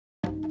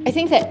I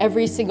think that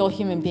every single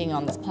human being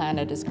on this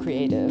planet is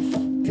creative.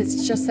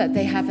 It's just that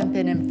they haven't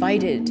been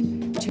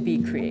invited to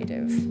be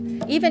creative.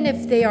 Even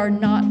if they are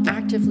not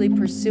actively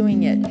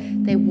pursuing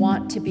it, they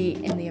want to be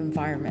in the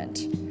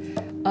environment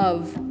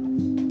of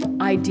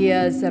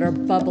ideas that are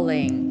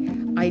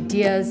bubbling,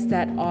 ideas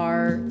that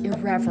are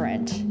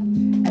irreverent.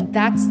 And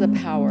that's the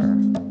power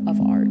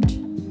of art.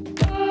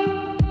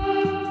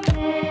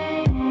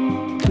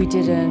 We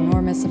did an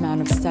enormous amount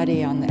of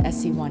study on the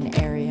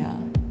SE1 area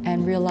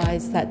and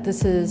realized that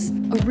this is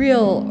a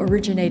real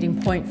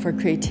originating point for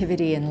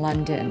creativity in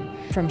London,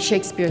 from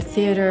Shakespeare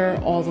Theatre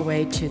all the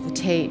way to the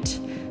Tate,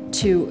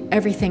 to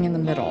everything in the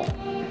middle.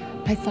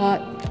 I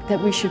thought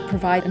that we should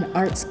provide an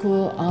art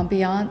school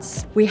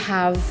ambiance. We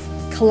have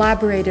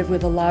collaborated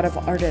with a lot of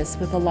artists,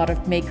 with a lot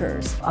of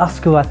makers. Art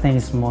school, I think,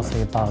 is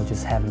mostly about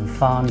just having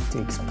fun,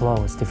 to explore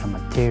with different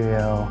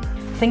material.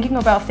 Thinking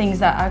about things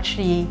that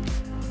actually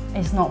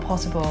is not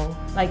possible.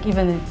 Like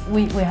even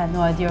we had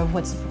no idea of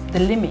what's the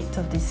limit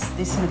of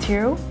this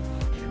material.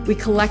 We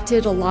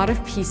collected a lot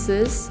of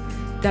pieces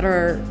that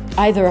are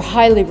either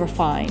highly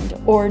refined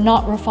or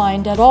not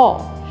refined at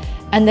all,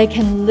 and they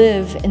can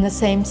live in the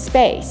same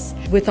space.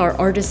 With our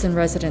Artists in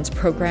Residence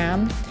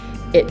program,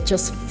 it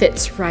just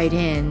fits right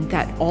in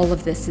that all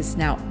of this is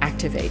now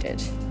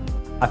activated.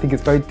 I think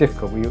it's very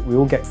difficult. We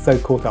all get so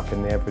caught up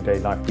in the everyday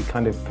life, we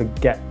kind of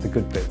forget the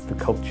good bits, the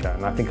culture,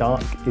 and I think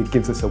art, it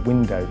gives us a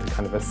window to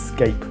kind of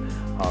escape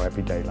our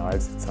everyday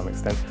lives to some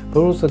extent,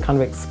 but also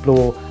kind of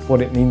explore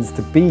what it means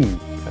to be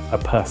a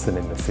person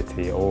in the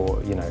city,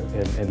 or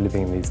in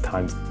living in these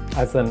times.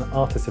 As an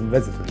artist in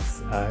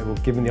residence, it will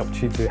give me the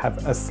opportunity to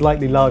have a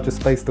slightly larger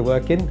space to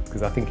work in,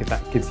 because I think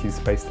that gives you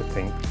space to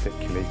think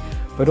particularly,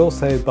 but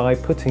also by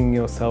putting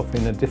yourself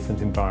in a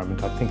different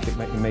environment, I think it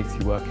makes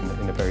you work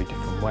in a very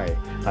different way.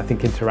 I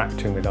think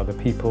interacting with other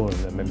people and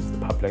the members of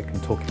the public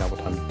and talking about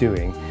what I'm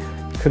doing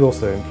could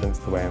also influence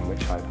the way in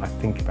which I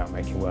think about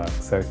making work.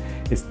 So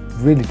it's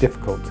really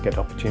difficult to get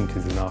opportunities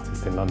as an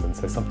artist in London,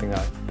 so something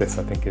like this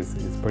I think is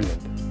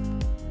brilliant.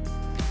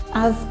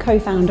 As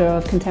co-founder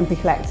of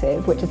Contemporary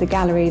Collective, which is a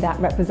gallery that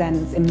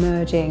represents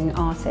emerging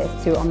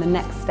artists who are on the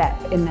next step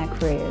in their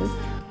careers,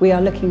 we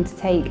are looking to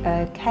take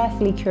a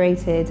carefully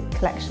curated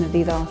collection of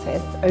these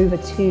artists over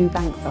to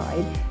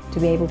Bankside to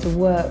be able to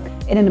work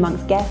in and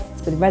amongst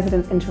guests, with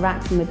residents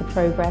interacting with the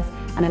progress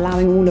and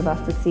allowing all of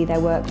us to see their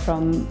work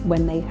from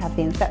when they have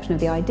the inception of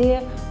the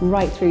idea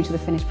right through to the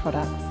finished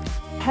products.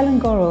 Helen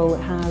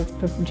Gorrell has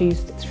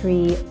produced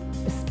 3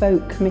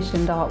 bespoke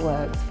commissioned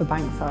artworks for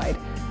Bankside.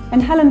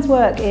 And Helen's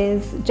work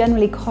is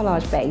generally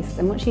collage based,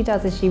 and what she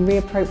does is she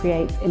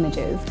reappropriates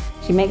images.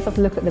 She makes us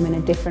look at them in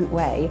a different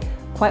way.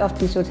 Quite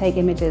often she'll take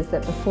images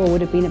that before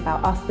would have been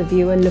about us, the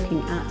viewer, looking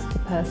at the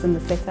person,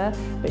 the sitter,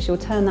 but she'll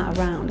turn that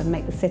around and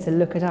make the sitter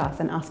look at us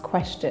and us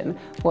question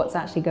what's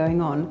actually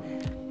going on.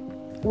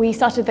 We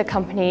started the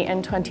company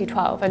in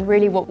 2012, and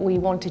really what we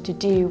wanted to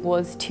do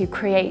was to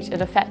create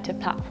an effective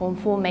platform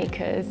for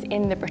makers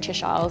in the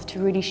British Isles to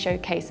really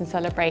showcase and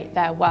celebrate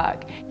their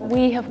work.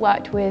 We have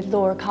worked with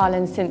Laura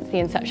Carlin since the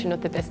inception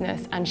of the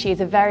business, and she is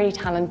a very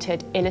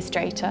talented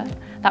illustrator.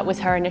 That was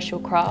her initial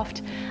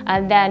craft.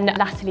 And then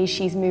latterly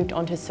she's moved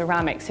on to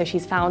ceramics, so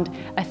she's found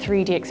a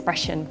 3D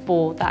expression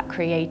for that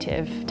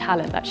creative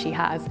talent that she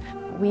has.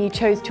 We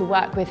chose to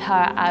work with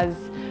her as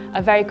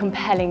a very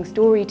compelling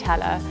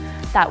storyteller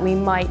that we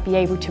might be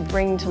able to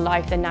bring to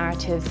life the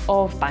narratives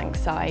of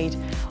Bankside,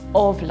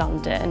 of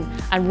London,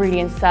 and really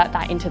insert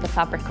that into the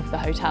fabric of the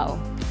hotel.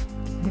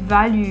 The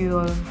value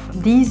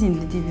of these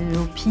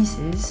individual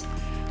pieces,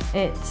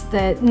 it's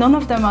that none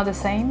of them are the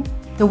same.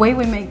 The way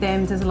we make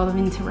them, there's a lot of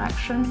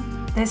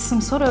interaction. There's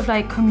some sort of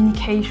like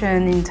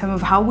communication in terms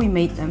of how we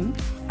make them.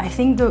 I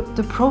think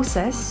the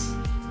process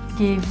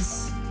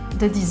gives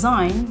the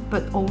design,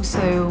 but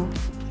also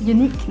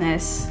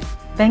uniqueness.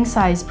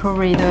 Bankside is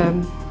probably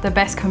the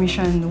best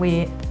commission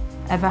we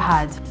ever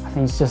had. I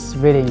think it's just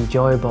really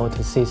enjoyable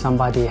to see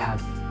somebody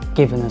have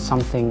given us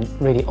something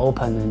really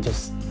open, and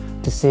just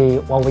to see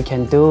what we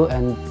can do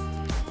and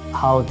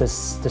how the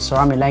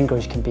ceramic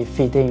language can be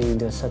fit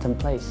into a certain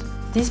place.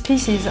 These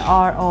pieces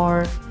are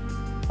our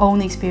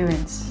own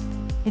experience.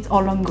 It's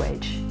our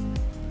language,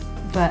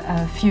 but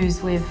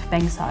fused with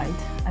Bankside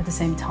at the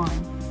same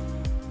time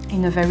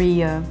in a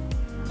very,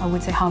 I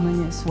would say,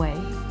 harmonious way.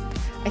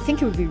 I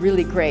think it would be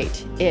really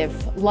great if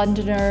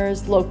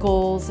Londoners,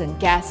 locals, and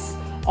guests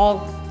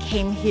all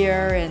came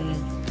here and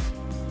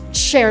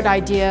shared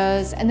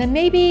ideas, and then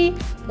maybe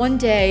one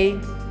day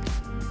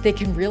they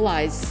can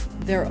realize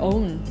their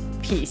own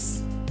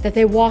piece, that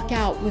they walk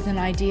out with an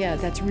idea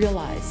that's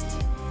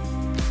realized.